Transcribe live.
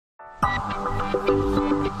Welcome,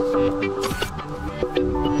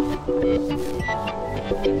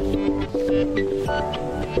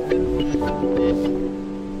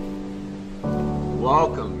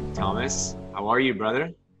 Thomas. How are you,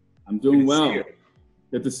 brother? I'm doing well.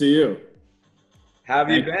 Good to see you. How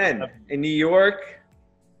have you been? In New York?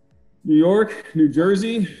 New York, New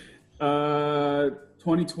Jersey,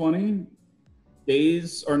 2020.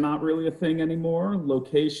 Days are not really a thing anymore.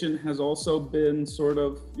 Location has also been sort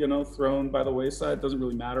of, thrown by the wayside. It doesn't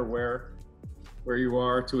really matter where you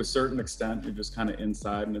are to a certain extent. You're just kind of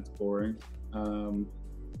inside and it's boring.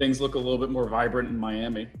 Things look a little bit more vibrant in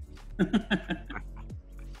Miami.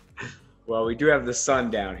 Well, we do have the sun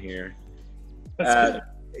down here.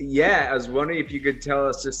 Yeah, I was wondering if you could tell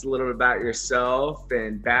us just a little bit about yourself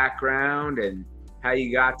and background and how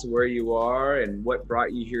you got to where you are and what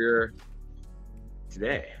brought you here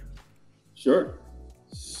today. Sure.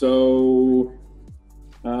 So,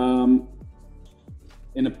 in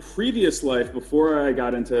a previous life, before I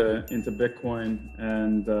got into Bitcoin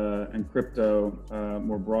and crypto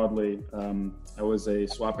more broadly, I was a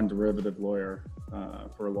swap and derivative lawyer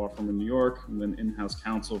for a law firm in New York, and then in-house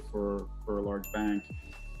counsel for a large bank.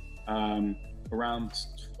 Around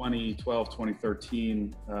 2012,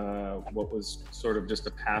 2013, what was sort of just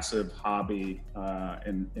a passive hobby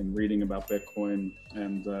in reading about Bitcoin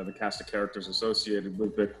and the cast of characters associated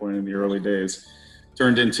with Bitcoin in the early days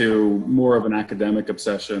turned into more of an academic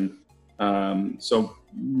obsession. So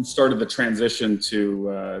started the transition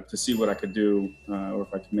to see what I could do or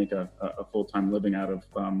if I could make a full-time living out of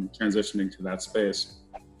transitioning to that space.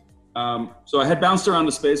 So I had bounced around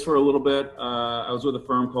the space for a little bit. I was with a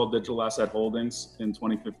firm called Digital Asset Holdings in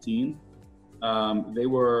 2015. They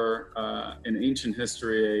were in ancient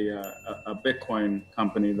history a Bitcoin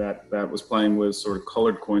company that was playing with sort of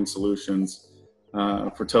colored coin solutions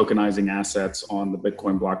for tokenizing assets on the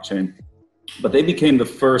Bitcoin blockchain. But they became the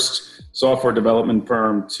first software development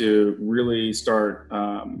firm to really start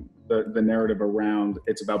the narrative around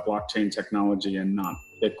it's about blockchain technology and not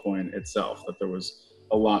Bitcoin itself, that there was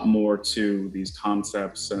a lot more to these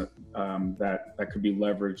concepts that could be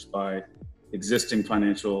leveraged by existing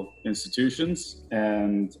financial institutions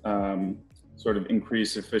and sort of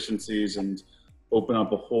increase efficiencies and open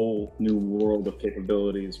up a whole new world of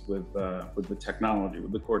capabilities with the technology,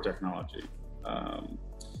 with the core technology.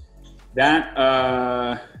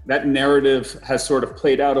 That narrative has sort of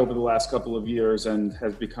played out over the last couple of years and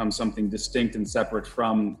has become something distinct and separate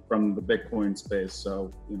from the Bitcoin space.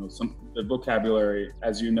 So, the vocabulary,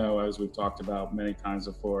 as you know, as we've talked about many times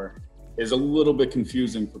before, is a little bit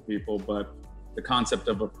confusing for people, but the concept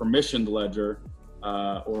of a permissioned ledger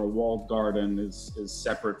or a walled garden is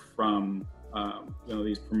separate from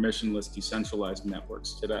these permissionless decentralized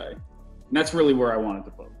networks today. And that's really where I wanted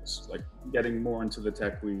to focus, like getting more into the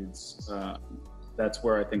tech weeds. That's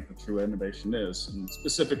where I think the true innovation is, and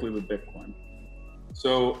specifically with Bitcoin.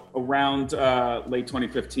 So around late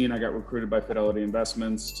 2015, I got recruited by Fidelity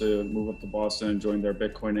Investments to move up to Boston and join their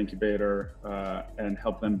Bitcoin incubator and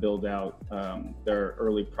help them build out their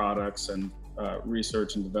early products and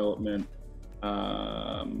research and development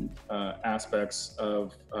aspects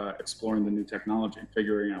of exploring the new technology and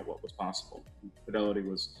figuring out what was possible. Fidelity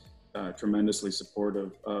was tremendously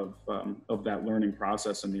supportive of that learning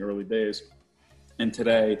process in the early days, and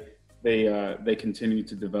today they continue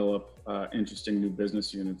to develop interesting new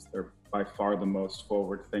business units. They're by far the most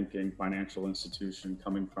forward-thinking financial institution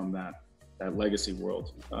coming from that legacy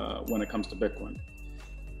world when it comes to Bitcoin.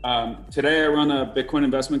 Today I run a Bitcoin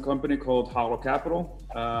investment company called HODL Capital.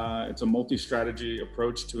 It's a multi-strategy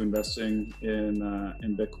approach to investing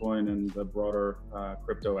in Bitcoin and the broader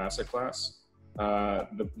crypto asset class.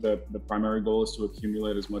 The primary goal is to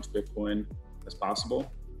accumulate as much Bitcoin as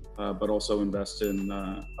possible, but also invest in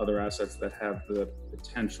other assets that have the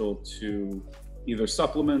potential to either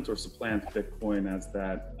supplement or supplant Bitcoin as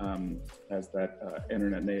that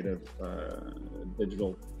internet native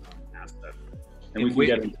digital asset. And we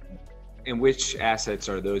can get into that. And which assets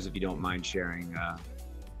are those, if you don't mind sharing?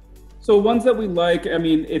 So ones that we like, I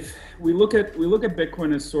mean, if we look at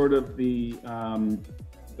Bitcoin as sort of the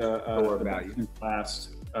value class,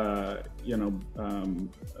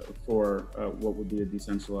 for what would be a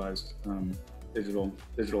decentralized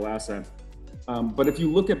digital asset. But if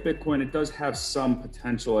you look at Bitcoin, it does have some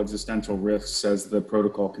potential existential risks as the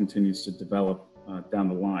protocol continues to develop down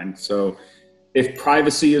the line. So if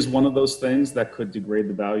privacy is one of those things that could degrade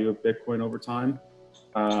the value of Bitcoin over time,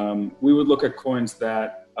 we would look at coins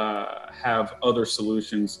that have other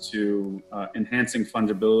solutions to enhancing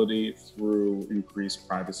fungibility through increased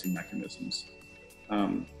privacy mechanisms.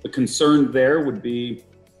 The concern there would be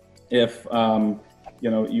if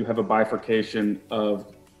you have a bifurcation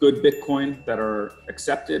of good Bitcoin that are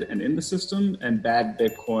accepted and in the system, and bad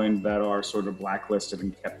Bitcoin that are sort of blacklisted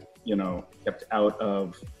and kept out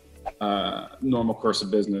of normal course of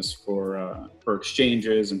business for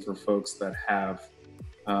exchanges and for folks that have,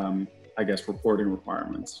 I guess, reporting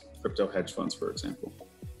requirements, crypto hedge funds, for example.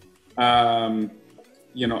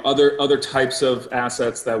 Other types of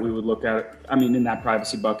assets that we would look at, I mean, in that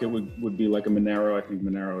privacy bucket would be like a Monero. I think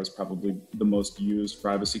Monero is probably the most used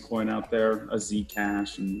privacy coin out there, a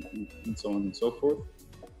Zcash and so on and so forth.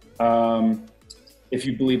 If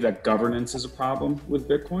you believe that governance is a problem with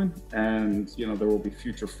Bitcoin and, there will be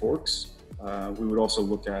future forks, we would also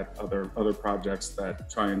look at other projects that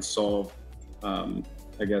try and solve,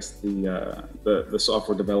 I guess, the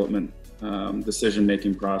software development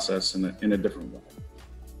decision-making process in a different way.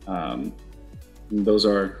 Those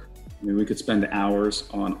are, we could spend hours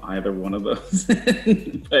on either one of those,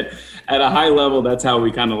 but at a high level, that's how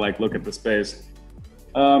we kind of like look at the space.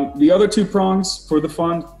 The other two prongs for the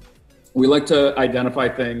fund, we like to identify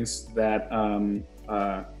things that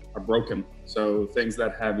are broken. So things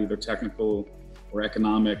that have either technical or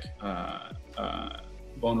economic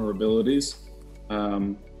vulnerabilities.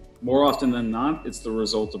 More often than not, it's the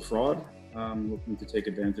result of fraud. Looking to take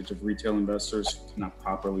advantage of retail investors who cannot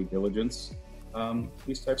properly diligence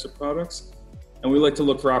these types of products. And we like to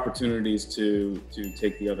look for opportunities to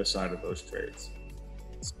take the other side of those trades.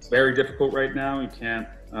 It's very difficult right now. You can't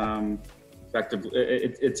effectively,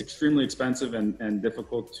 it's extremely expensive and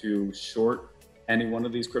difficult to short any one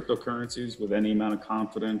of these cryptocurrencies with any amount of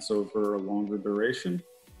confidence over a longer duration.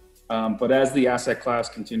 But as the asset class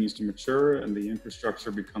continues to mature and the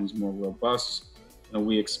infrastructure becomes more robust,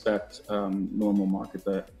 we expect normal market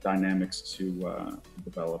dynamics to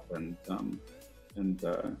develop and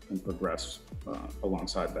progress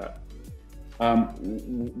alongside that.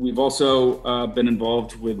 We've also been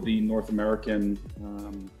involved with the North American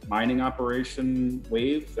mining operation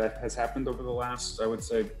wave that has happened over the last, I would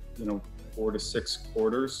say, 4 to 6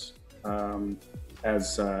 quarters.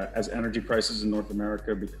 As energy prices in North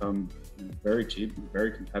America become very cheap,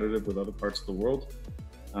 very competitive with other parts of the world.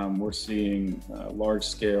 We're seeing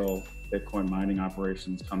large-scale Bitcoin mining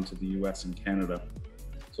operations come to the US and Canada.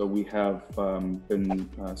 So we have been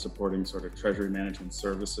supporting sort of treasury management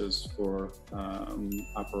services for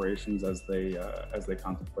operations as they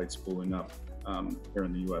contemplate spooling up here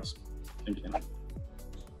in the US and Canada.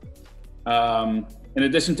 In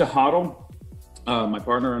addition to HODL, my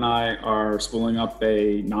partner and I are spooling up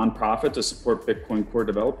a nonprofit to support Bitcoin core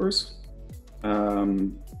developers.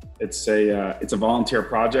 It's a volunteer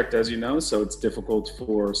project, as you know, so it's difficult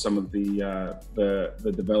for some of the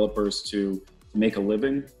developers to make a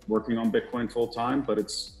living working on Bitcoin full time, but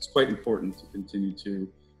it's quite important to continue to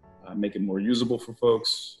make it more usable for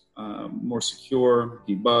folks, more secure,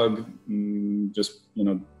 debug, just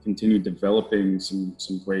continue developing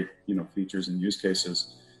some great features and use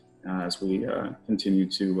cases as we continue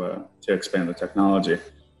to expand the technology.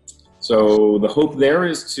 So the hope there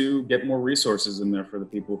is to get more resources in there for the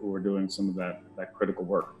people who are doing some of that critical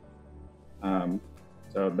work.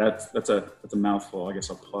 So that's a mouthful. I guess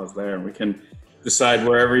I'll pause there and we can decide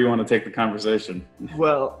wherever you want to take the conversation.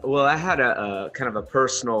 Well, I had a kind of a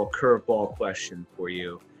personal curveball question for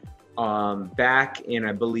you. Back in,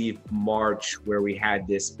 I believe, March, where we had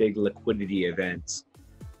this big liquidity event,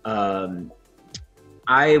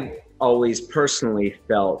 I always personally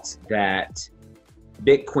felt that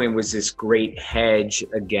Bitcoin was this great hedge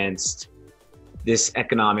against this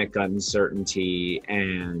economic uncertainty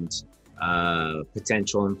and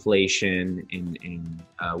potential inflation in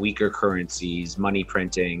weaker currencies, money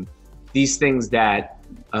printing, these things that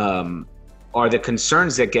are the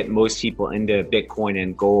concerns that get most people into Bitcoin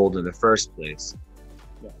and gold in the first place.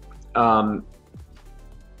 Yeah.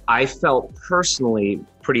 I felt personally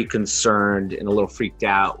pretty concerned and a little freaked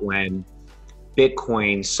out when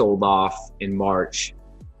Bitcoin sold off in March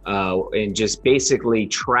and just basically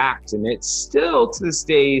tracked, and it still to this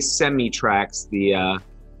day semi-tracks the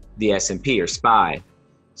S&P or SPY.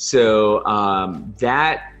 So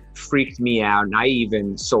that freaked me out, and I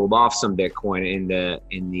even sold off some Bitcoin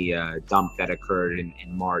in the dump that occurred in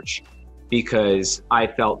March because I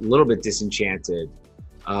felt a little bit disenchanted.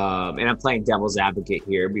 And I'm playing devil's advocate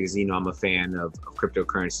here because I'm a fan of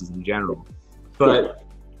cryptocurrencies in general. But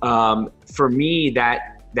for me,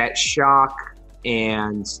 that shock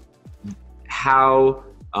and how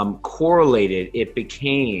correlated it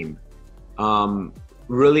became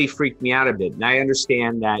really freaked me out a bit. And I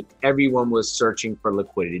understand that everyone was searching for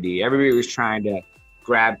liquidity. Everybody was trying to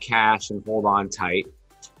grab cash and hold on tight.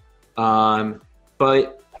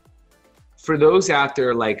 But for those out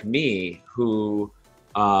there like me who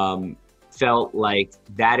felt like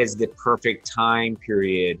that is the perfect time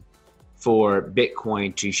period for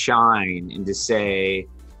Bitcoin to shine and to say,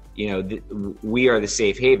 you know, we are the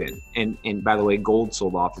safe haven. And by the way, gold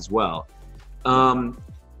sold off as well.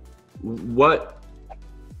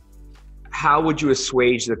 How would you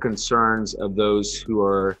assuage the concerns of those who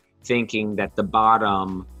are thinking that the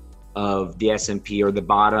bottom of the S&P or the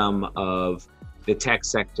bottom of the tech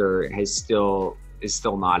sector is still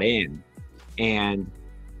not in? And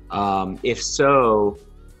if so,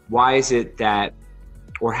 why is it that,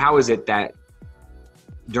 or how is it that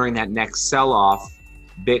during that next sell-off,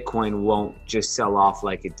 Bitcoin won't just sell off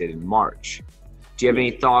like it did in March? Do you have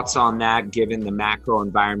any thoughts on that, given the macro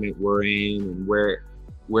environment we're in and where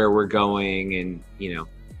we're going and, you know,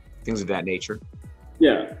 things of that nature?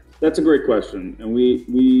 Yeah, that's a great question. And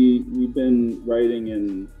we've been writing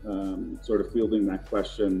and sort of fielding that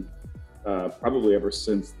question probably ever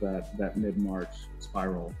since that mid-March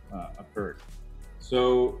spiral occurred.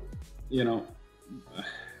 So, you know,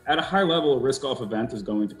 at a high level, a risk-off event is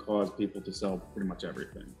going to cause people to sell pretty much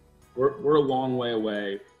everything. We're a long way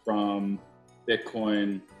away from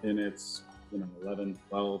Bitcoin in its 11th,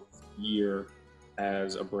 12th year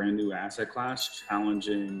as a brand new asset class,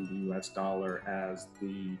 challenging the US dollar as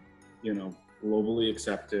the globally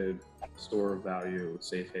accepted store of value,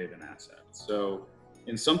 safe haven asset. So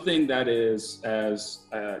in something that is as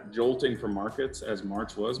jolting for markets as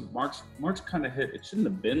March was, March kind of hit, it shouldn't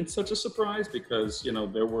have been such a surprise because,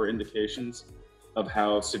 there were indications of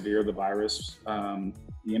how severe the virus,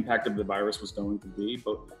 the impact of the virus was going to be.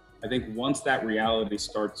 But I think once that reality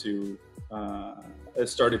started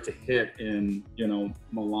to hit in,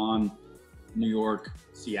 Milan, New York,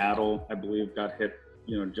 Seattle, I believe got hit,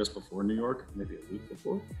 just before New York, maybe a week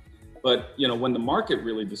before. But when the market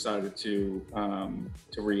really decided to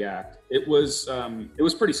react, it was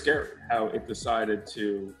pretty scary how it decided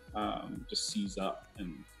to just seize up,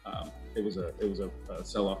 and it was a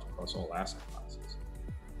sell-off across all asset classes.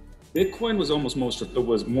 Bitcoin was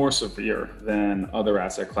more severe than other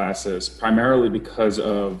asset classes, primarily because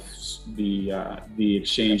of the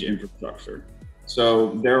exchange infrastructure.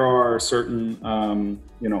 So there are certain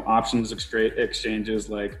options exchanges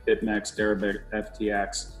like BitMEX, Deribit,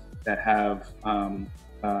 FTX that have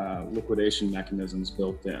liquidation mechanisms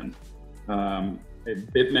built in.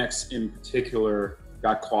 BitMEX in particular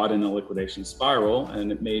got caught in a liquidation spiral,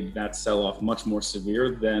 and it made that sell-off much more severe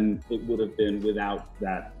than it would have been without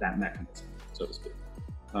that mechanism, so to speak.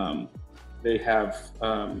 They have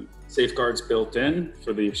safeguards built in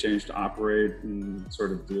for the exchange to operate and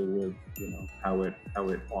sort of deal with how it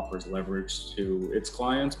offers leverage to its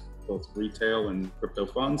clients, both retail and crypto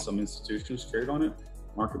funds. Some institutions trade on it,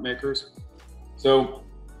 market makers. So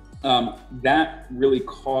that really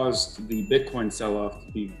caused the Bitcoin sell-off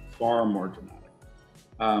to be far more dramatic.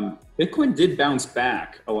 Bitcoin did bounce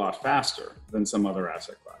back a lot faster than some other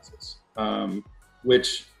asset classes,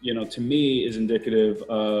 which to me is indicative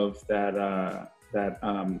of that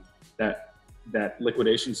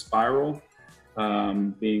liquidation spiral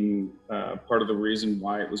being part of the reason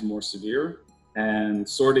why it was more severe. And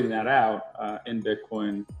sorting that out in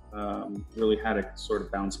Bitcoin really had to sort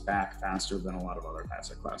of bounce back faster than a lot of other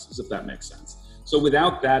asset classes, if that makes sense. So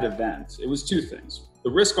without that event, it was two things. The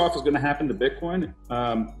risk off is going to happen to Bitcoin.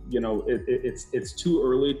 It's too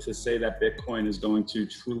early to say that Bitcoin is going to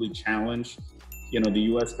truly challenge, the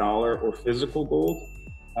US dollar or physical gold.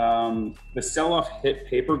 The sell-off hit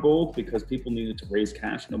paper gold because people needed to raise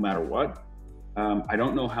cash no matter what. I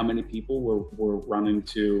don't know how many people were running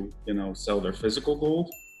to, sell their physical gold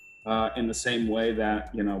in the same way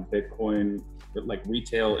that, Bitcoin, like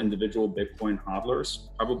retail individual Bitcoin hodlers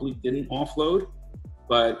probably didn't offload.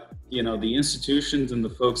 But, the institutions and the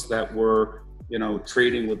folks that were,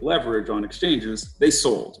 trading with leverage on exchanges, they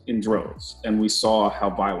sold in droves. And we saw how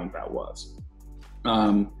violent that was.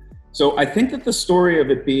 So I think that the story of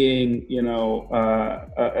it being,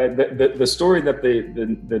 the story that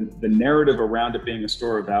the narrative around it being a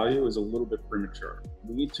store of value is a little bit premature.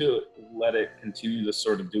 We need to let it continue to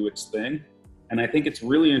sort of do its thing. And I think it's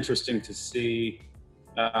really interesting to see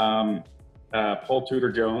Paul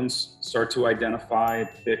Tudor Jones start to identify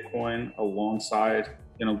Bitcoin alongside,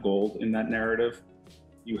 gold in that narrative.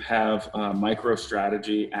 You have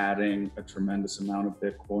MicroStrategy adding a tremendous amount of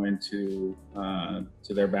Bitcoin to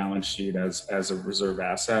their balance sheet as a reserve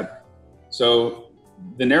asset. So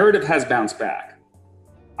the narrative has bounced back.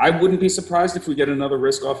 I wouldn't be surprised if we get another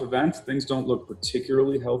risk-off event. Things don't look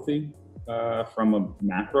particularly healthy from a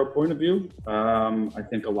macro point of view. I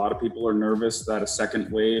think a lot of people are nervous that a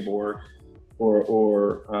second wave or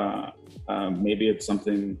maybe it's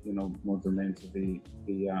something more germane to the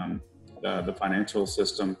the financial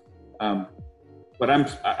system. But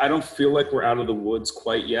I don't feel like we're out of the woods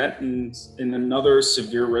quite yet. And in another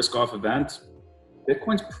severe risk-off event,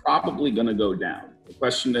 Bitcoin's probably going to go down. The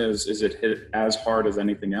question is it hit as hard as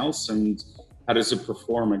anything else? And how does it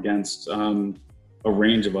perform against a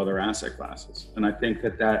range of other asset classes? And I think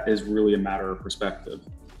that is really a matter of perspective.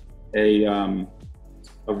 A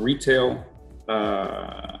retail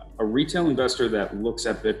investor that looks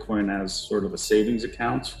at Bitcoin as sort of a savings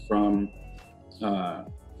account from a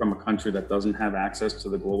country that doesn't have access to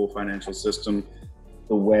the global financial system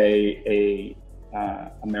the way a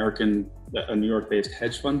New York-based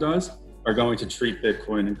hedge fund does, are going to treat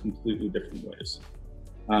Bitcoin in completely different ways.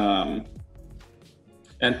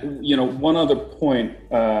 And one other point,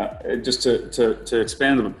 just to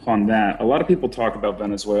expand upon that, a lot of people talk about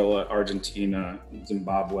Venezuela, Argentina,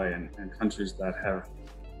 Zimbabwe, and countries that have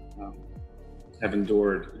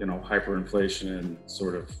endured hyperinflation and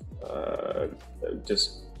sort of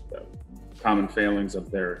just common failings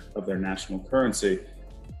of their national currency.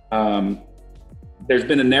 There's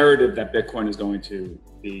been a narrative that Bitcoin is going to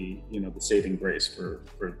be the saving grace for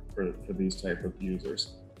these type of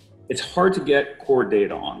users. It's hard to get core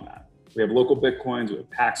data on that. We have local Bitcoins, we have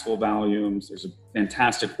Paxful volumes. There's a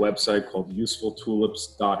fantastic website called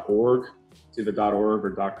usefultulips.org. It's either .org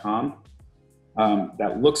or .com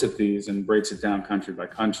that looks at these and breaks it down country by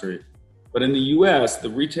country. But in the US, the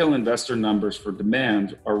retail investor numbers for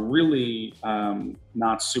demand are really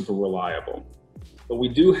not super reliable. But we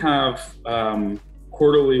do have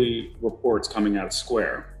quarterly reports coming out of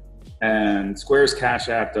Square. And Square's Cash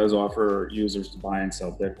App does offer users to buy and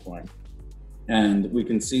sell Bitcoin. And we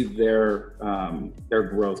can see their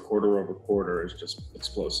growth quarter over quarter is just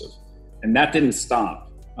explosive. And that didn't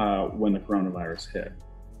stop when the coronavirus hit,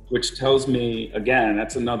 which tells me, again,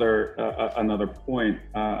 that's another point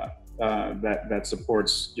that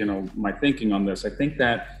supports my thinking on this. I think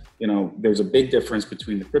that there's a big difference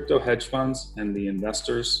between the crypto hedge funds and the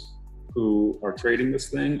investors who are trading this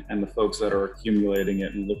thing and the folks that are accumulating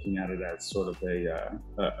it and looking at it as sort of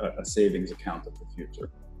a savings account of the future.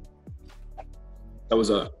 That was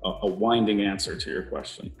a winding answer to your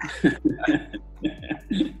question.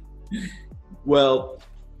 Well,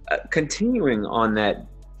 continuing on that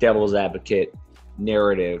devil's advocate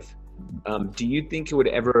narrative, do you think it would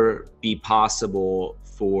ever be possible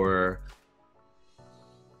for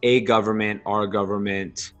a government, our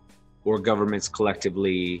government, or governments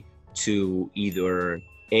collectively to either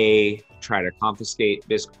A, try to confiscate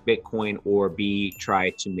Bitcoin, or B,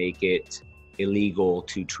 try to make it illegal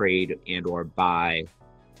to trade and or buy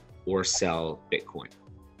or sell Bitcoin?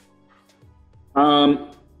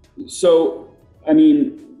 So, I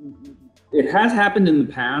mean, it has happened in the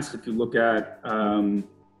past. If you look at,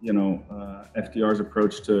 FDR's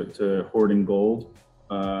approach to hoarding gold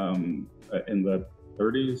in the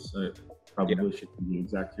 30s, probably should be the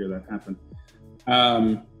exact year that happened.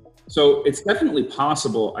 So it's definitely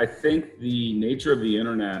possible. I think the nature of the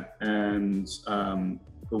internet and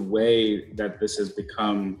the way that this has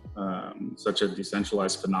become such a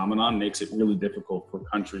decentralized phenomenon makes it really difficult for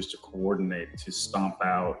countries to coordinate to stomp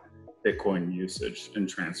out Bitcoin usage and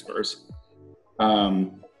transfers.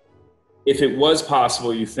 If it was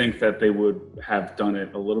possible, you think that they would have done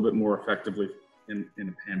it a little bit more effectively in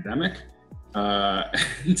a pandemic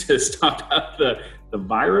to stop out the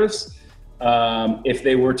virus. If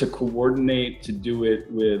they were to coordinate to do it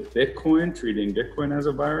with Bitcoin, treating Bitcoin as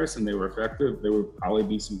a virus, and they were effective, there would probably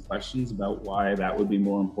be some questions about why that would be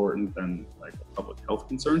more important than like a public health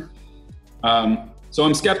concern. So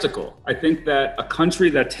I'm skeptical. I think that a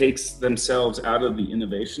country that takes themselves out of the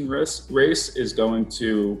innovation race is going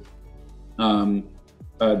to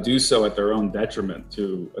do so at their own detriment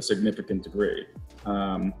to a significant degree.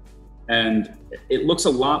 And it looks a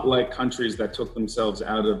lot like countries that took themselves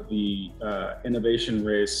out of the innovation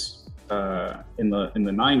race in the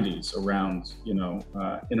 90s around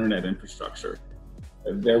internet infrastructure.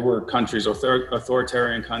 There were countries,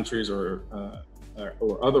 authoritarian countries or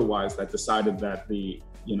otherwise, that decided that the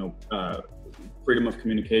freedom of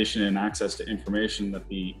communication and access to information that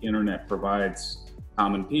the internet provides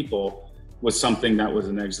common people was something that was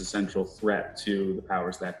an existential threat to the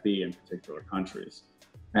powers that be in particular countries.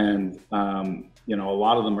 And, a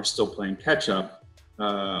lot of them are still playing catch up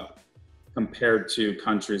compared to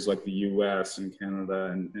countries like the US and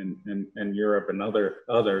Canada and Europe and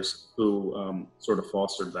others who sort of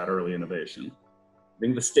fostered that early innovation. I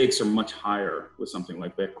think the stakes are much higher with something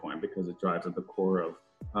like Bitcoin because it drives at the core of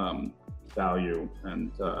value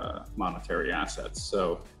and monetary assets.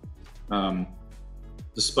 So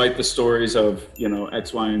despite the stories of,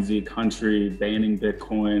 X, Y, and Z country banning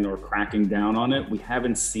Bitcoin or cracking down on it, we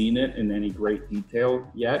haven't seen it in any great detail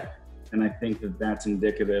yet. And I think that that's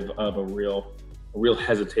indicative of a real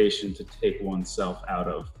hesitation to take oneself out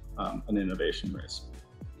of an innovation race.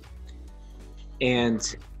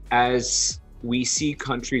 And as we see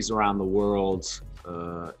countries around the world,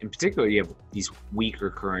 in particular, you have these weaker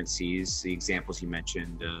currencies, the examples you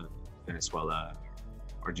mentioned, Venezuela,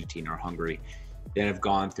 Argentina, or Hungary, that have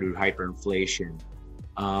gone through hyperinflation.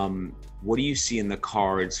 What do you see in the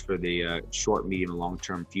cards for the short, medium, and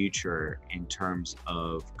long-term future in terms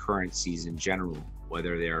of currencies in general,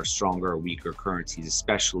 whether they are stronger or weaker currencies,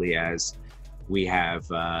 especially as we have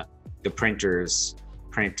the printers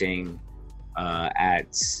printing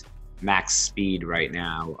at max speed right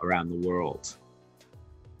now around the world?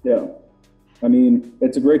 Yeah, I mean,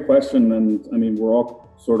 it's a great question. And I mean, we're all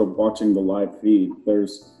sort of watching the live feed.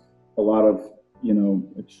 There's a lot of,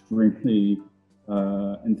 extremely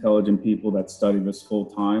intelligent people that study this full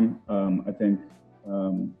time. I think,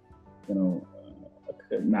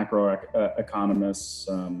 macro economists,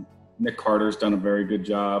 Nick Carter's done a very good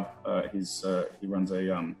job. He runs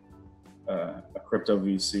a crypto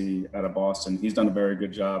VC out of Boston. He's done a very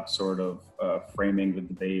good job sort of framing the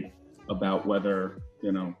debate about whether,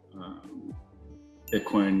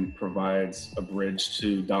 Bitcoin provides a bridge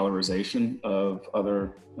to dollarization of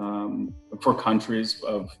other, for countries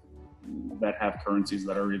that have currencies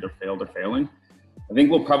that are either failed or failing. I think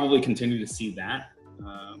we'll probably continue to see that.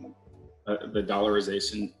 The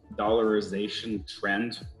dollarization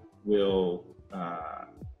trend will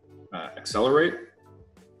accelerate.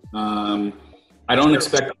 I don't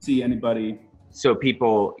expect to see anybody. So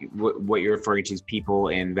people, what you're referring to is people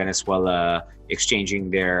in Venezuela exchanging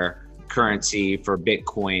their currency for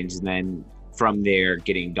Bitcoins and then from there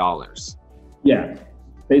getting dollars. Yeah,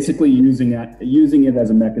 basically using it as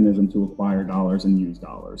a mechanism to acquire dollars and use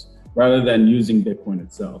dollars rather than using Bitcoin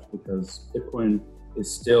itself, because Bitcoin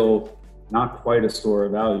is still not quite a store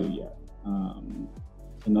of value yet.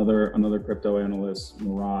 Another crypto analyst,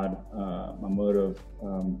 Murad Mahmoudov,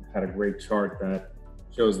 had a great chart that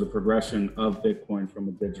shows the progression of Bitcoin from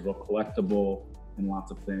a digital collectible and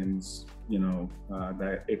lots of things,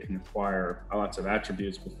 that it can acquire, lots of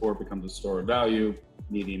attributes before it becomes a store of value,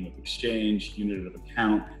 medium of exchange, unit of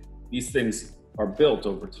account. These things are built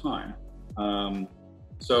over time.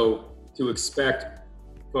 So to expect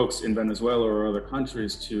folks in Venezuela or other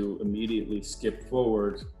countries to immediately skip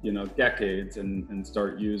forward, decades and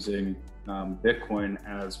start using Bitcoin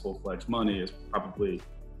as full-fledged money is probably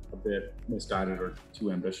a bit misguided or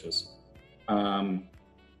too ambitious,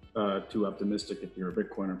 too optimistic if you're a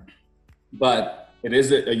Bitcoiner. But it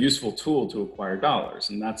is a useful tool to acquire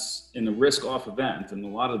dollars, and that's in a risk-off event. And a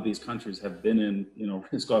lot of these countries have been in,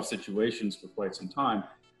 risk-off situations for quite some time.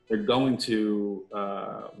 They're going to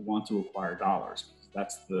want to acquire dollars.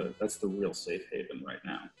 That's the real safe haven right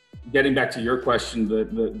now. Getting back to your question,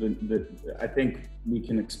 I think we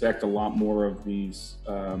can expect a lot more of these,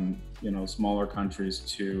 smaller countries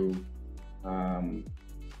to.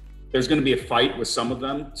 There's going to be a fight with some of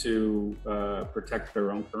them to protect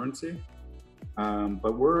their own currency,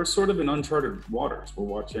 but we're sort of in uncharted waters. We're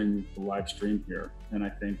watching the live stream here, and I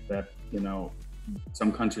think that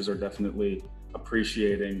some countries are definitely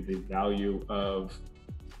appreciating the value of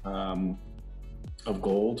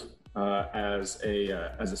gold as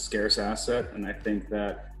a scarce asset, and I think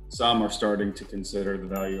that some are starting to consider the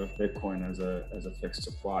value of Bitcoin as a fixed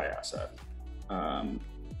supply asset,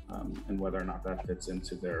 and whether or not that fits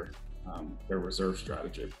into their reserve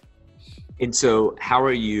strategy. And so, how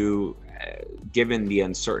are you, given the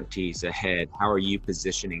uncertainties ahead, how are you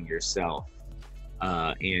positioning yourself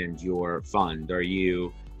and your fund? Are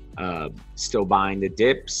you still buying the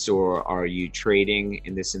dips, or are you trading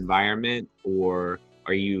in this environment, or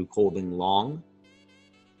are you holding long?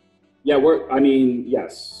 Yeah,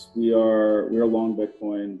 yes, we are long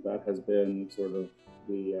Bitcoin. That has been sort of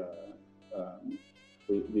the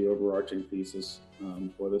overarching thesis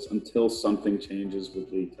for this until something changes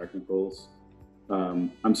with the technicals.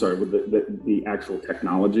 With the actual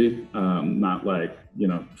technology, not like,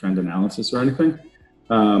 trend analysis or anything.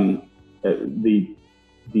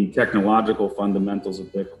 The technological fundamentals of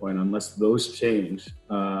Bitcoin, unless those change,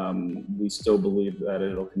 we still believe that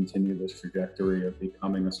it'll continue this trajectory of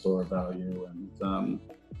becoming a store of value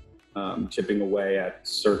and chipping away at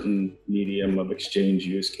certain medium of exchange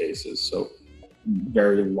use cases. So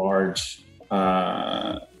very large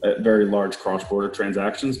cross-border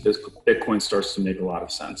transactions, Bitcoin starts to make a lot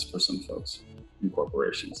of sense for some folks and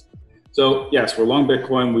corporations. So yes, we're long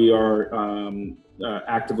Bitcoin. We are,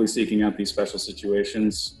 actively seeking out these special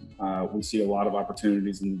situations. We see a lot of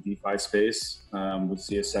opportunities in the DeFi space. We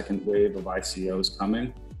see a second wave of ICOs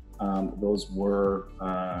coming. Those were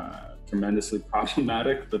tremendously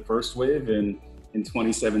problematic, the first wave in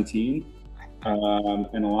 2017.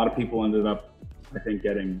 And a lot of people ended up, I think,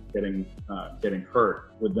 getting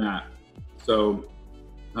hurt with that. So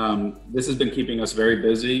this has been keeping us very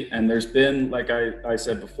busy, and there's been, like I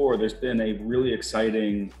said before, there's been a really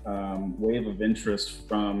exciting wave of interest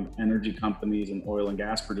from energy companies and oil and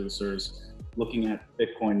gas producers looking at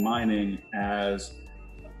Bitcoin mining as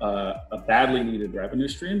a badly needed revenue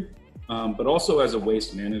stream, but also as a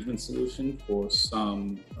waste management solution for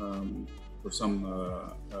some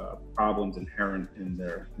problems inherent in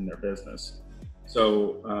their business.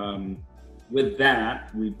 So with that,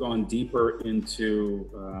 we've gone deeper into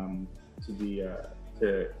the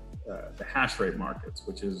hash rate markets,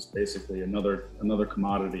 which is basically another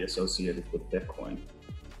commodity associated with Bitcoin.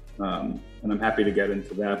 And I'm happy to get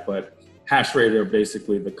into that, but hash rate are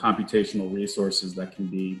basically the computational resources that can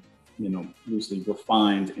be, loosely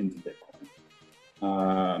refined into Bitcoin.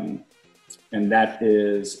 And that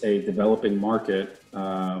is a developing market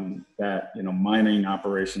that mining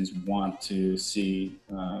operations want to see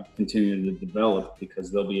continue to develop,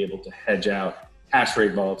 because they'll be able to hedge out hash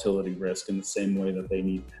rate volatility risk in the same way that they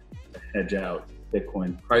need to hedge out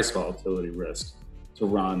Bitcoin price volatility risk to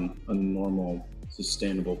run a normal,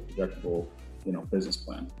 sustainable, projectable, business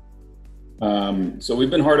plan. So we've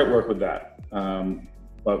been hard at work with that.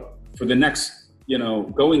 But for the next,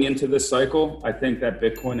 going into this cycle, I think that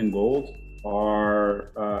Bitcoin and gold are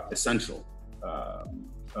essential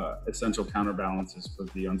counterbalances for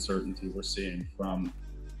the uncertainty we're seeing from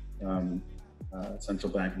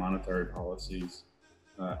central bank monetary policies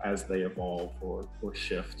as they evolve or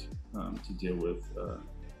shift to deal with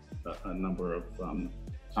a number of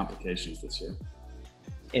complications this year.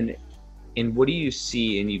 And what do you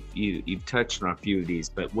see? And you've touched on a few of these,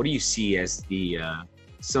 but what do you see as the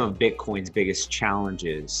some of Bitcoin's biggest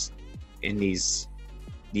challenges in these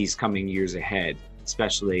coming years ahead,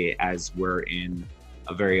 especially as we're in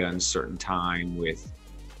a very uncertain time with,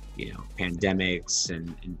 pandemics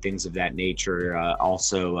and things of that nature.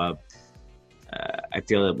 Also, I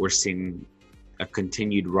feel that we're seeing a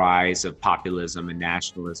continued rise of populism and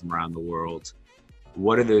nationalism around the world.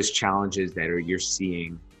 What are those challenges that you're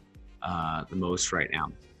seeing the most right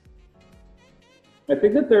now? I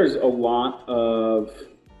think that there's a lot of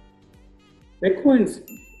Bitcoin's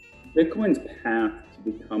path to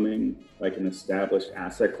becoming like an established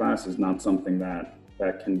asset class is not something that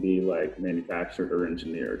can be like manufactured or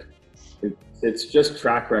engineered. It's just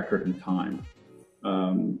track record and time.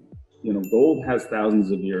 Gold has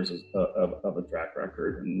thousands of years of a track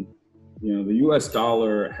record, and the U.S.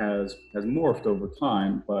 dollar has morphed over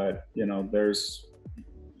time, but there's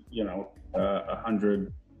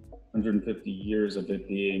 150 years of it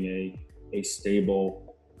being a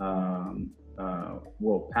stable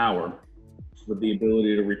world power with the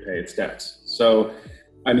ability to repay its debts. So,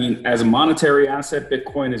 as a monetary asset,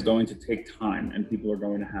 Bitcoin is going to take time, and people are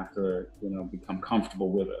going to have to, become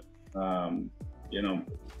comfortable with it.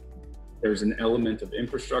 There's an element of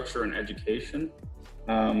infrastructure and education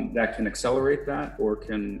that can accelerate that or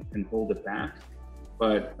can hold it back.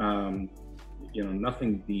 But,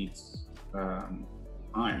 nothing beats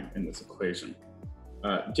time in this equation.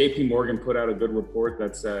 JP Morgan put out a good report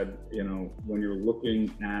that said, when you're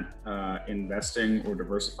looking at investing or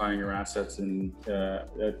diversifying your assets in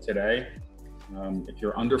today, if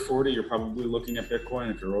you're under 40, you're probably looking at Bitcoin.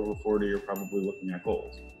 If you're over 40, you're probably looking at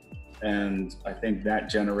gold. And I think that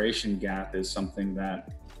generation gap is something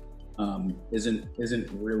that isn't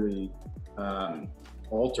really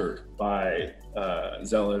altered by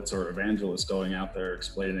zealots or evangelists going out there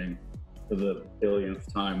explaining for the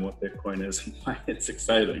billionth time what Bitcoin is and why it's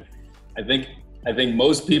exciting. I think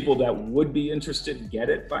most people that would be interested get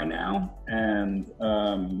it by now, and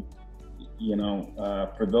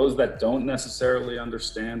for those that don't necessarily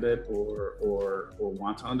understand it or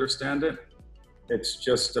want to understand it, it's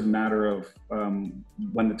just a matter of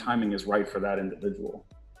when the timing is right for that individual.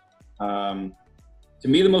 To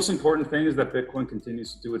me, the most important thing is that Bitcoin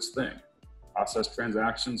continues to do its thing. Process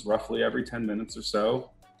transactions roughly every 10 minutes or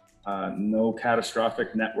so. No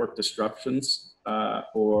catastrophic network disruptions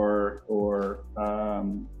or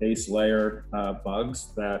base layer bugs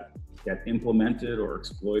that get implemented or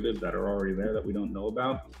exploited that are already there that we don't know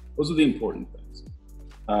about. Those are the important things.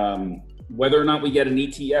 Whether or not we get an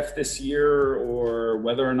ETF this year, or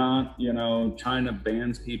whether or not China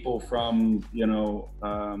bans people from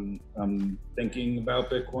thinking about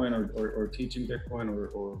Bitcoin or teaching Bitcoin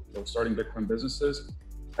or starting Bitcoin businesses,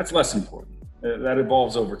 that's less important. that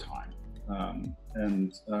evolves over time.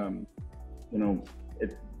 You know,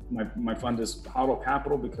 my fund is HODL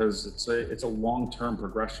Capital because it's a long-term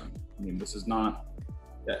progression. I mean, this is not,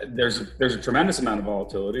 there's a tremendous amount of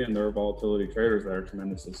volatility, and there are volatility traders that are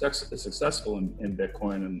tremendously successful in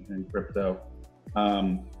Bitcoin and crypto.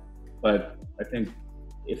 But I think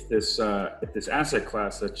if this asset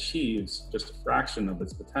class achieves just a fraction of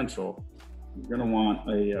its potential, you're going to want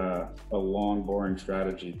a long, boring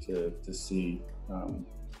strategy to see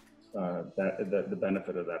the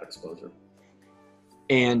benefit of that exposure.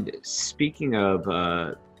 And speaking of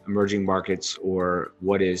emerging markets, or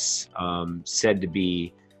what is said to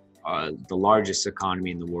be the largest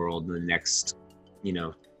economy in the world in the next,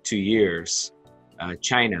 2 years,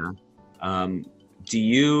 China. Do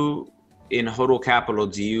you, in HODL Capital,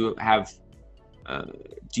 do you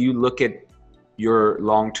look at your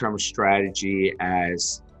long-term strategy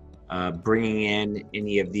as bringing in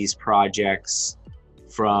any of these projects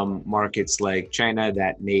from markets like China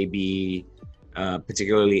that may be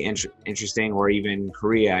particularly interesting, or even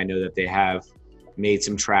Korea? I know that they have made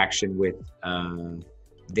some traction with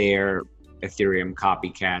their Ethereum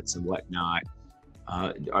copycats and whatnot.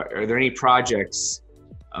 Are there any projects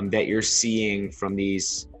that you're seeing from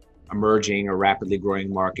these emerging or rapidly growing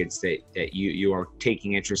markets that you are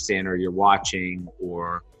taking interest in, or you're watching,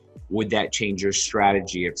 or would that change your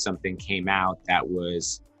strategy if something came out that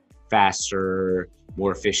was faster,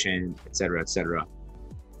 more efficient, et cetera, et cetera?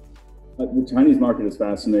 The Chinese market is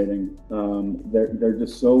fascinating. They're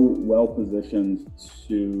just so well positioned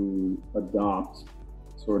to adopt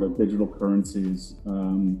sort of digital currencies.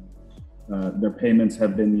 Their payments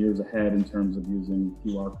have been years ahead in terms of using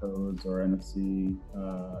QR codes or NFC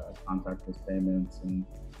contactless payments, and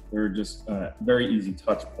they're just very easy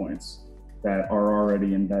touch points that are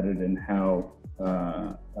already embedded in how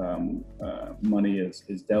money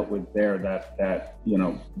is dealt with there. That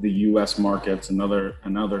the U.S. markets and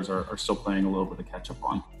others are still playing a little bit of catch up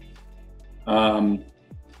on.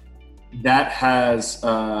 That has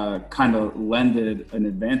kind of lended an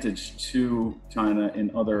advantage to China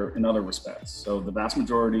in other respects. So the vast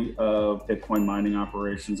majority of Bitcoin mining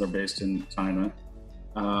operations are based in China.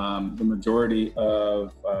 The majority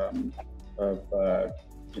of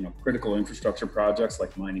critical infrastructure projects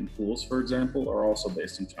like mining pools, for example, are also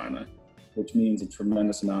based in China, which means a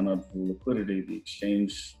tremendous amount of the liquidity, the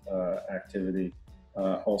exchange activity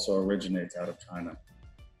also originates out of China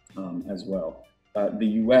as well. The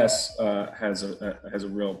U.S. has a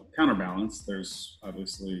real counterbalance. There's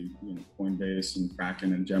obviously Coinbase and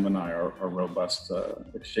Kraken and Gemini are robust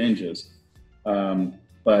exchanges,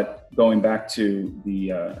 but going back to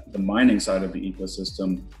the mining side of the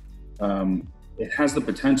ecosystem, it has the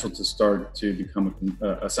potential to start to become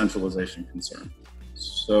a centralization concern.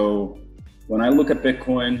 So when I look at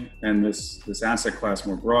Bitcoin and this asset class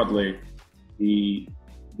more broadly, the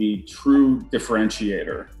true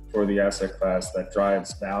differentiator for the asset class that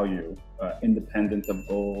drives value, independent of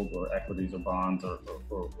gold or equities or bonds or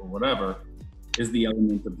whatever, is the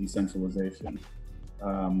element of decentralization,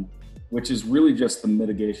 which is really just the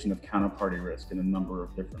mitigation of counterparty risk in a number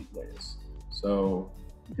of different ways. So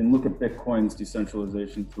you can look at Bitcoin's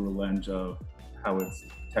decentralization through a lens of how it's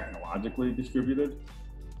technologically distributed,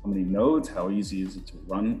 how many nodes, how easy is it to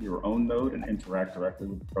run your own node and interact directly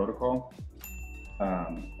with the protocol.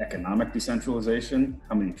 Economic decentralization,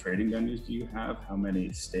 how many trading venues do you have? How many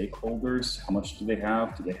stakeholders? How much do they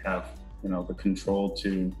have? Do they have, the control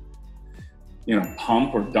to,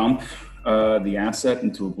 pump or dump the asset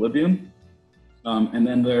into oblivion? And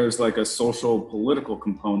then there's like a social political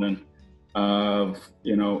component of,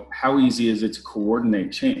 how easy is it to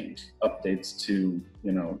coordinate change, updates to,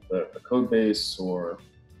 the code base, or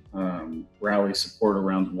rally support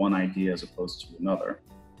around one idea as opposed to another.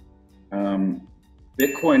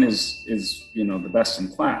 Bitcoin is the best in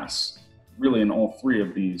class, really, in all three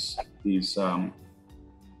of these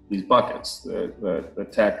buckets: the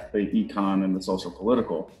tech, the econ, and the social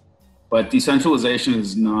political. But decentralization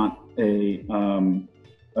is not an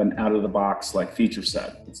out of the box like feature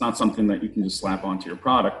set. It's not something that you can just slap onto your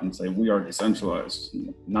product and say we are decentralized.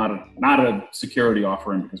 Not a security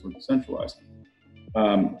offering because we're decentralized.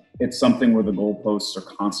 It's something where the goalposts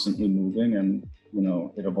are constantly moving, and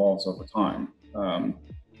it evolves over time.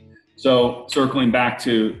 So circling back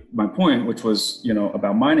to my point, which was,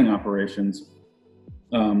 about mining operations,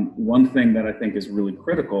 one thing that I think is really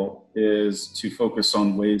critical is to focus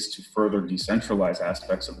on ways to further decentralize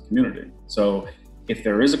aspects of the community. So if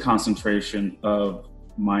there is a concentration of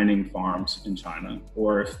mining farms in China,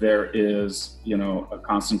 or if there is, a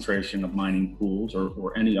concentration of mining pools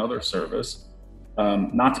or any other service,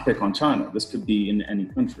 not to pick on China, this could be in any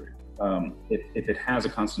country. if it has a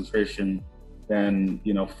concentration, then,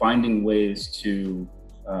 you know, finding ways to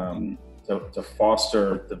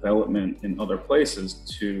foster development in other places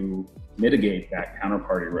to mitigate that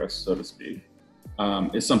counterparty risk, so to speak,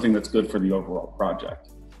 is something that's good for the overall project.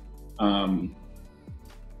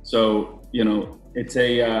 So, you know, it's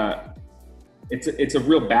a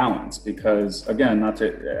real balance, because again,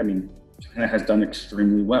 China has done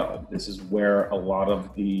extremely well. This is where a lot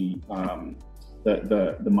of the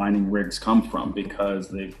mining rigs come from, because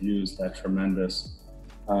they've used that tremendous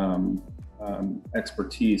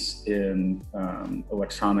expertise in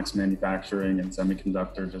electronics manufacturing and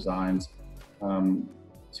semiconductor designs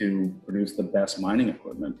to produce the best mining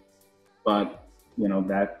equipment. But, you know,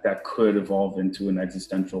 that could evolve into an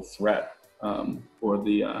existential threat for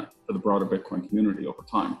the broader Bitcoin community over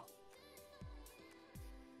time.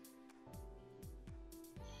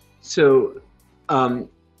 So,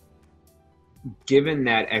 given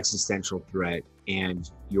that existential threat and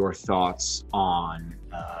your thoughts on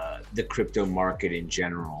the crypto market in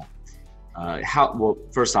general,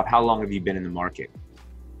 first off, how long have you been in the market?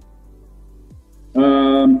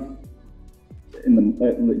 In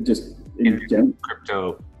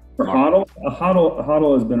crypto. For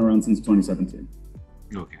HODL has been around since 2017.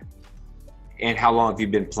 Okay. And how long have you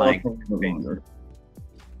been playing?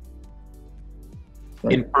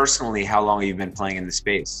 And personally, how long have you been playing in the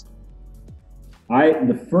space?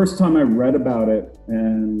 The first time I read about it,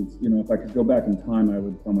 and, you know, if I could go back in time, I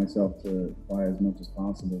would tell myself to buy as much as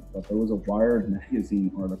possible. But there was a Wired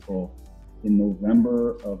magazine article in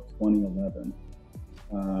November of 2011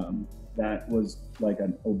 that was like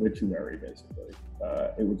an obituary, basically.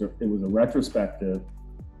 It was a retrospective.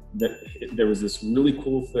 There was this really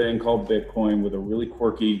cool thing called Bitcoin with a really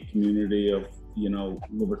quirky community of, you know,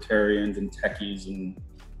 libertarians and techies, and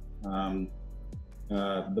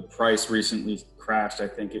the price recently crashed. I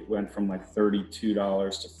think it went from like $32 to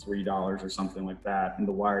 $3 or something like that. And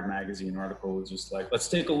the Wired magazine article was just like, let's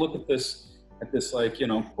take a look at this like, you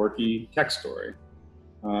know, quirky tech story.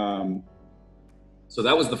 So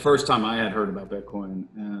that was the first time I had heard about Bitcoin,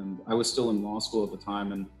 and I was still in law school at the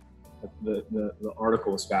time, and the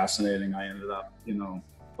article was fascinating. I ended up, you know,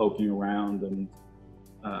 poking around, and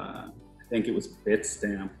I think it was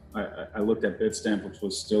Bitstamp. I looked at Bitstamp, which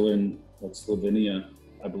was still in Slovenia.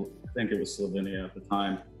 I think it was Slovenia at the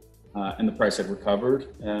time, and the price had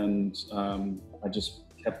recovered, and I just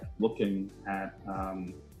kept looking at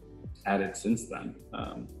it since then.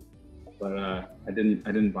 But I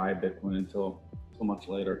didn't buy Bitcoin until much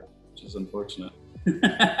later, which is unfortunate.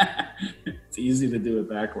 It's easy to do it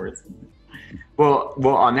backwards. Well,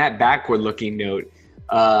 on that backward-looking note,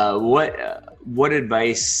 what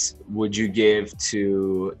advice would you give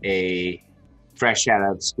to a fresh out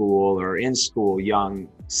of school or in school young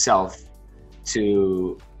self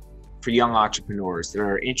for young entrepreneurs that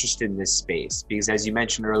are interested in this space? Because as you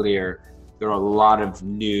mentioned earlier, there are a lot of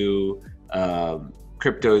new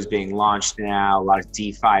cryptos being launched now, a lot of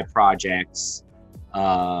DeFi projects.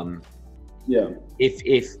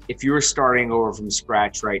 If you were starting over from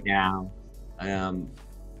scratch right now,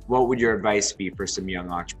 what would your advice be for some young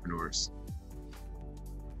entrepreneurs?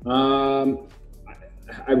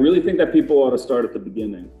 I really think that people ought to start at the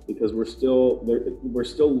beginning, because we're still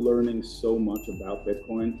learning so much about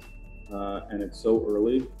Bitcoin, and it's so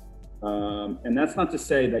early. And that's not to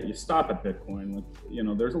say that you stop at Bitcoin. Like, you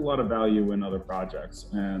know, there's a lot of value in other projects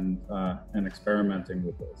and experimenting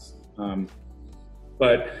with this.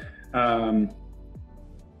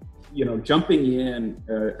 You know, jumping in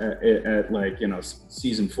at like, you know,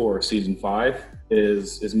 season 4 or season 5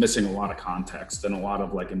 is missing a lot of context and a lot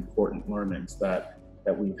of like important learnings that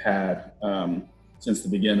we've had since the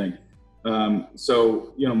beginning.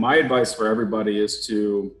 So, you know, my advice for everybody is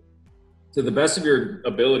to the best of your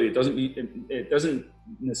ability. It doesn't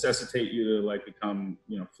necessitate you to like become,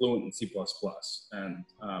 you know, fluent in C++ and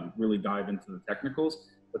really dive into the technicals.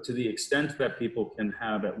 But to the extent that people can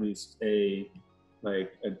have at least a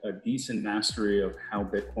decent mastery of how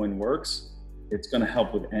Bitcoin works, it's going to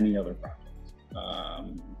help with any other project.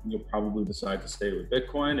 You'll probably decide to stay with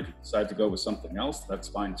Bitcoin. If you decide to go with something else, that's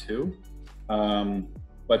fine too.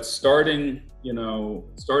 But starting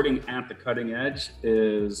at the cutting edge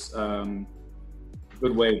is a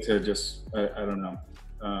good way to just, I don't know,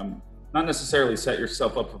 not necessarily set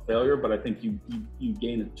yourself up for failure, but I think you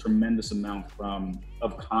gain a tremendous amount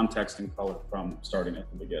of context and color from starting at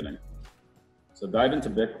the beginning. So dive into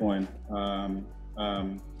Bitcoin,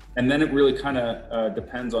 and then it really kind of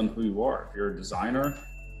depends on who you are. If you're a designer,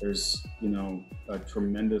 there's, you know, a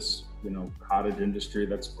tremendous, you know, cottage industry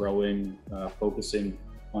that's growing, focusing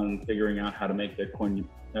on figuring out how to make Bitcoin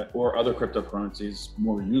or other cryptocurrencies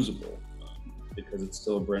more usable, because it's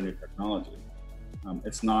still a brand new technology.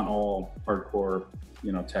 It's not all hardcore,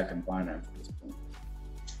 tech and finance at this point.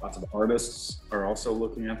 Lots of artists are also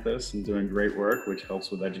looking at this and doing great work, which helps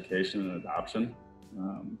with education and adoption,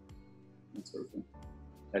 that sort of thing,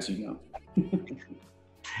 as you know.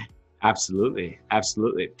 Absolutely,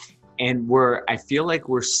 absolutely. And I feel like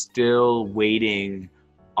we're still waiting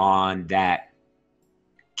on that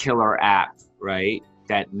killer app, right?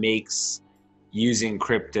 That makes using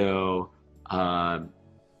crypto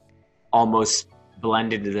almost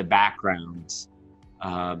blend into the background.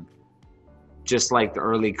 Just like the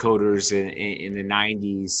early coders in the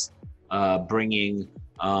 90s, bringing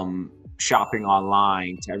shopping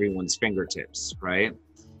online to everyone's fingertips, right?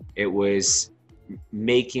 It was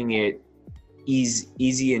making it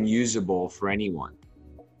easy and usable for anyone.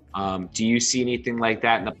 Do you see anything like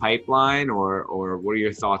that in the pipeline, or what are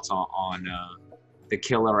your thoughts on the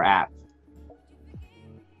killer app?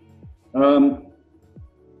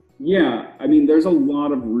 Yeah, I mean, there's a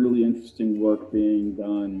lot of really interesting work being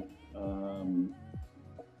done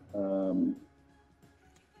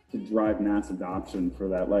to drive mass adoption for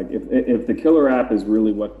that. Like, if the killer app is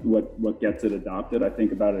really what gets it adopted, I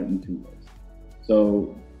think about it in two ways.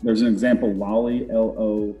 So there's an example, Lolli,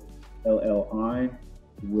 L-O-L-L-I,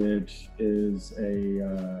 which is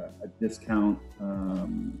a discount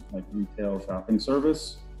like retail shopping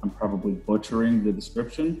service. I'm probably butchering the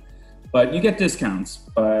description, but you get discounts,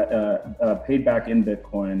 paid back in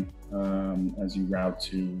Bitcoin as you route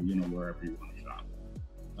to wherever you want to shop.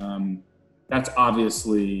 That's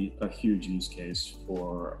obviously a huge use case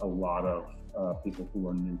for a lot of people who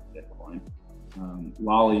are new to Bitcoin.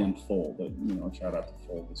 Lolli and Fold, shout out to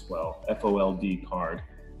Fold as well. FOLD card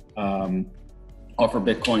offer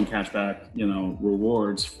Bitcoin cashback,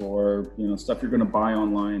 rewards for stuff you're going to buy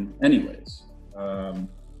online anyways.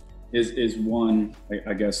 Is one,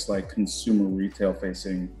 I guess, like consumer retail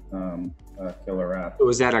facing killer app.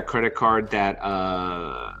 Was that a credit card that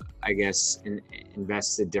I guess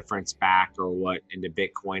invests the difference back or what into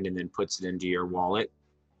Bitcoin and then puts it into your wallet?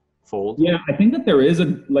 Fold? Yeah, I think that there is a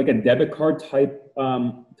debit card type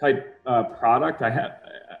product.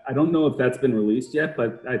 I don't know if that's been released yet,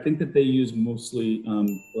 but I think that they use mostly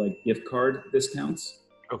like gift card discounts.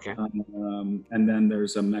 Okay. And then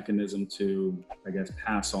there's a mechanism to, I guess,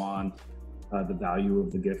 pass on the value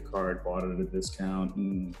of the gift card bought at a discount,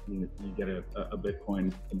 and you get a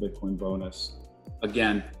Bitcoin bonus.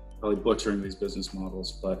 Again, probably butchering these business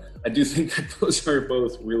models, but I do think that those are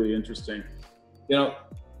both really interesting.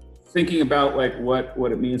 Thinking about like what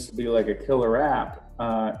it means to be like a killer app,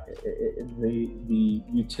 the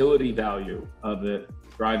utility value of it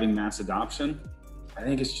driving mass adoption, I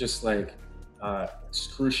think it's just like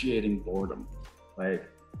excruciating boredom. Like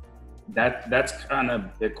that's kind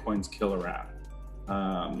of Bitcoin's killer app.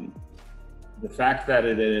 The fact that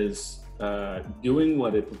it is doing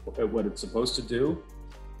what it's supposed to do,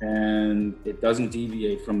 and it doesn't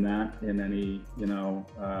deviate from that in any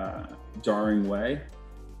jarring way,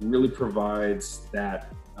 really provides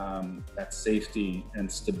that safety and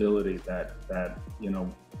stability that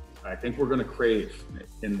I think we're going to crave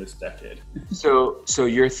in this decade. So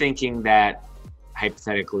you're thinking that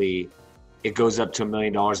hypothetically it goes up to $1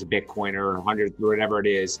 million of Bitcoin or 100, whatever it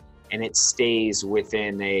is, and it stays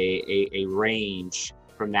within a range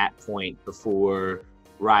from that point before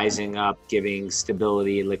rising up, giving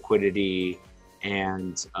stability, liquidity,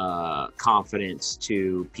 and confidence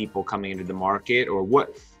to people coming into the market? Or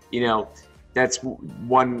what, that's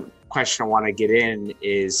one question I want to get in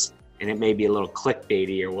is, and it may be a little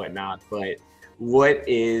clickbaity or whatnot, but what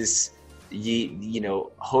is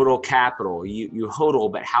HODL capital? You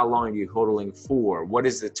HODL, but how long are you HODLing for? What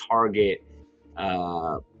is the target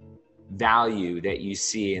value that you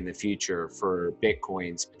see in the future for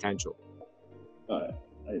Bitcoin's potential? I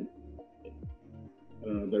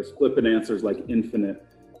don't know, there's flippant answers like infinite,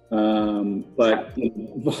 but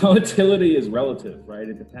volatility is relative, right?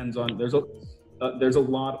 It depends on, there's a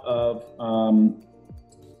lot of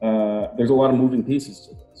moving pieces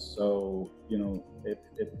to this. So,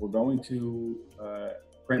 if we're going to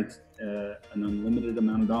print an unlimited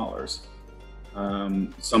amount of dollars,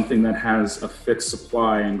 something that has a fixed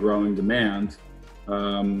supply and growing demand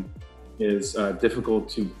is difficult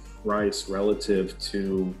to price relative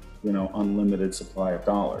to unlimited supply of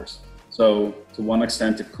dollars. So to one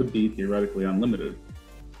extent, it could be theoretically unlimited.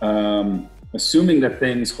 Assuming that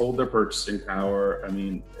things hold their purchasing power, I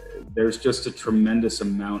mean, there's just a tremendous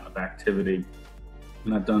amount of activity.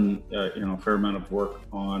 And I've done a fair amount of work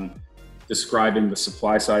on describing the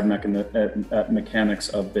supply side mechanics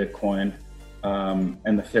of Bitcoin.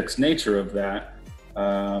 and the fixed nature of that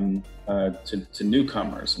to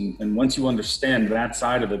newcomers. And once you understand that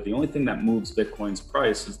side of it, the only thing that moves Bitcoin's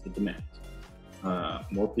price is the demand.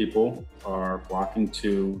 More people are flocking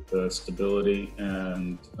to the stability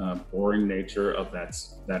and boring nature of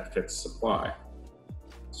that fixed supply.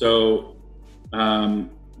 So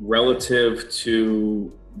relative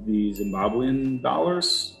to the Zimbabwean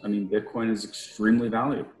dollars, I mean, Bitcoin is extremely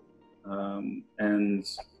valuable and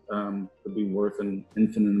could be worth an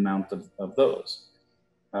infinite amount of those.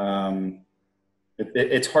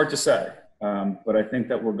 It's hard to say, but I think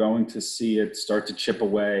that we're going to see it start to chip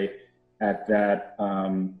away at that,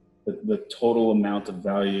 the total amount of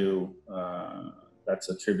value that's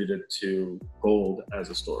attributed to gold as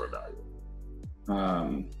a store of value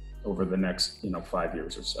over the next 5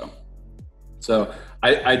 years or so. So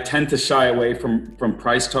I tend to shy away from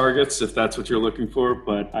price targets if that's what you're looking for,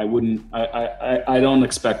 but I don't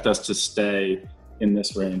expect us to stay in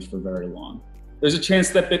this range for very long. There's a chance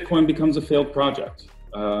that Bitcoin becomes a failed project.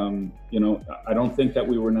 I don't think that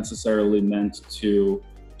we were necessarily meant to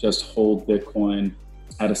just hold Bitcoin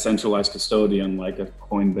at a centralized custodian like a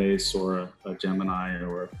Coinbase or a Gemini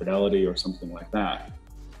or a Fidelity or something like that.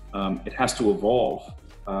 It has to evolve.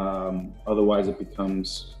 Otherwise it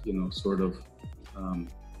becomes, sort of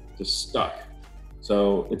just stuck.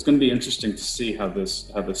 So it's going to be interesting to see how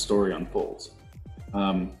this story unfolds.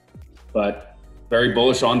 But very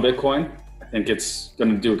bullish on Bitcoin. I think it's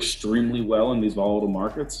going to do extremely well in these volatile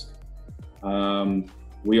markets.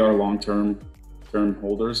 We are long-term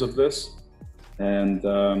holders of this, and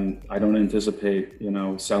I don't anticipate,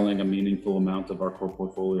 selling a meaningful amount of our core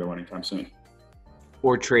portfolio anytime soon.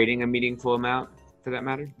 Or trading a meaningful amount, for that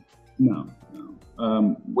matter? No.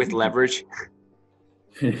 With leverage?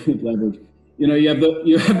 With leverage. You have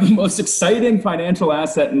the most exciting financial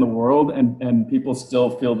asset in the world, and people still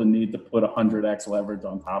feel the need to put 100x leverage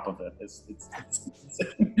on top of it. It's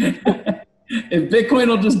if Bitcoin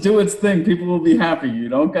will just do its thing, people will be happy. You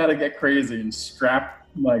don't got to get crazy and strap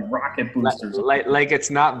like rocket boosters. Like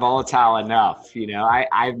it's not volatile enough.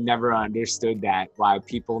 I've never understood that, why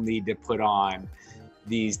people need to put on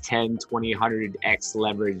these 10, 20, 100x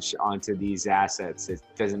leverage onto these assets. It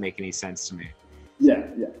doesn't make any sense to me. Yeah.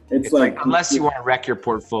 It's like unless you want to wreck your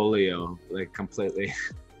portfolio like completely.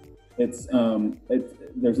 There's an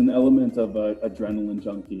element of adrenaline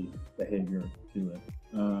junkie behavior to it,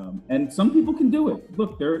 and some people can do it.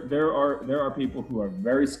 Look, there are people who are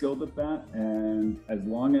very skilled at that, and as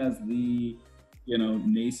long as the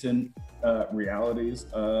nascent realities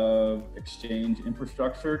of exchange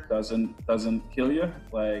infrastructure doesn't kill you,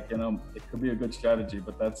 it could be a good strategy,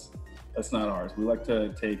 but that's not ours. We like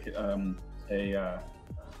to take an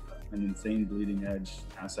insane bleeding edge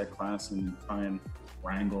asset class and try and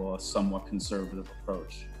wrangle a somewhat conservative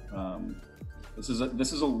approach. This is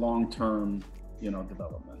a long-term,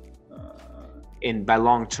 development. And by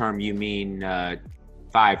long-term, you mean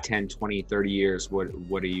 5, 10, 20, 30 years?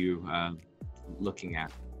 What are you looking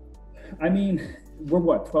at? I mean, we're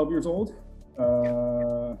what, 12 years old?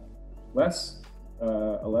 Less,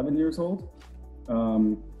 11 years old.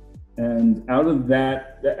 And out of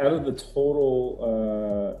the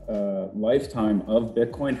total lifetime of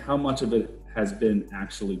Bitcoin, how much of it has been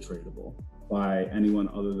actually tradable by anyone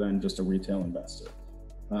other than just a retail investor?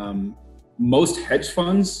 Most hedge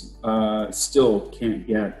funds still can't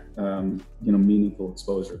get meaningful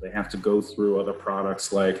exposure. They have to go through other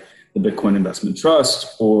products like the Bitcoin Investment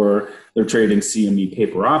Trust, or they're trading CME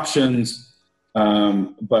paper options.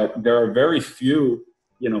 But there are very few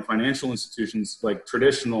financial institutions, like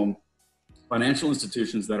traditional financial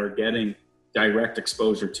institutions, that are getting direct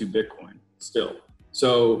exposure to Bitcoin still.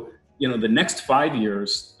 So, the next 5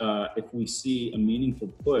 years, if we see a meaningful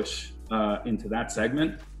push into that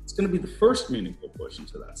segment, it's going to be the first meaningful push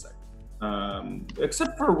into that segment.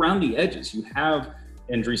 Except for around the edges, you have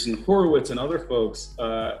Andreessen Horowitz and other folks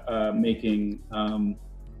making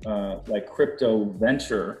like crypto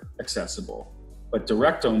venture accessible. But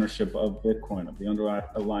direct ownership of Bitcoin, of the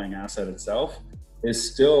underlying asset itself,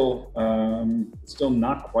 is still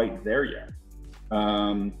not quite there yet.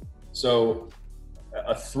 So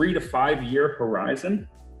a 3 to 5 year horizon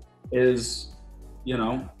is,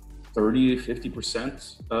 30 to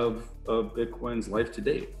 50% of Bitcoin's life to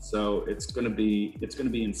date. So it's going to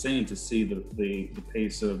be insane to see the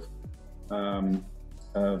pace of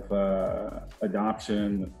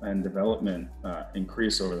adoption and development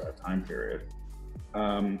increase over that time period.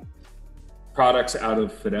 Products out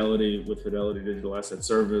of Fidelity, with Fidelity Digital Asset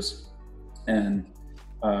Service and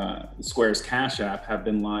Square's Cash App, have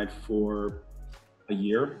been live for a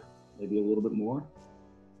year, maybe a little bit more.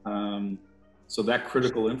 So that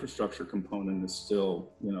critical infrastructure component is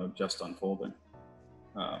still, just unfolding.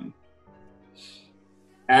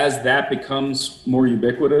 As that becomes more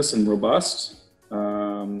ubiquitous and robust,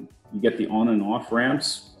 you get the on and off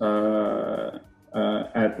ramps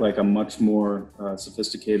at like a much more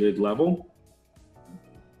sophisticated level.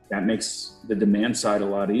 That makes the demand side a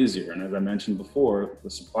lot easier. And as I mentioned before, the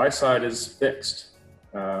supply side is fixed.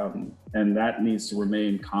 And that needs to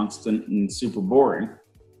remain constant and super boring.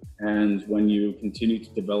 And when you continue to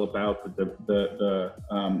develop out the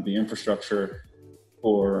infrastructure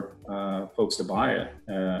for folks to buy it,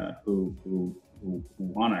 who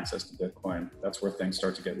want access to Bitcoin, that's where things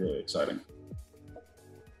start to get really exciting.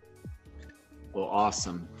 Well,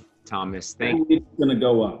 awesome, Thomas. Thank you. It's going to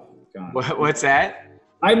go up, John. What's that?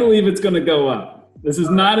 I believe it's going to go up. This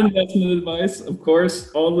is not investment advice, of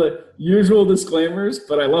course, all the usual disclaimers,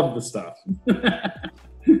 but I love the stuff.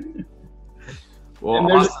 Well, and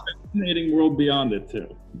there's a fascinating world beyond it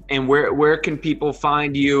too. And where can people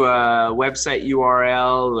find you? Website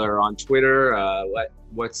URL or on Twitter?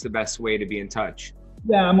 What's the best way to be in touch?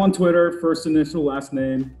 Yeah, I'm on Twitter. First initial, last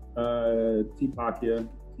name, Pacchia, Pacchia.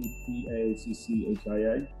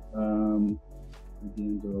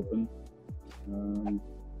 DMs are open.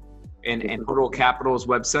 And HODL Capital's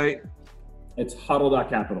website? It's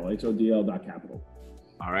HODL.capital, HODL.capital.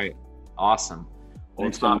 All right, awesome. Well,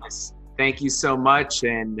 Thanks, Thomas, thank you so much,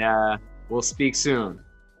 and we'll speak soon.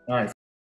 All right.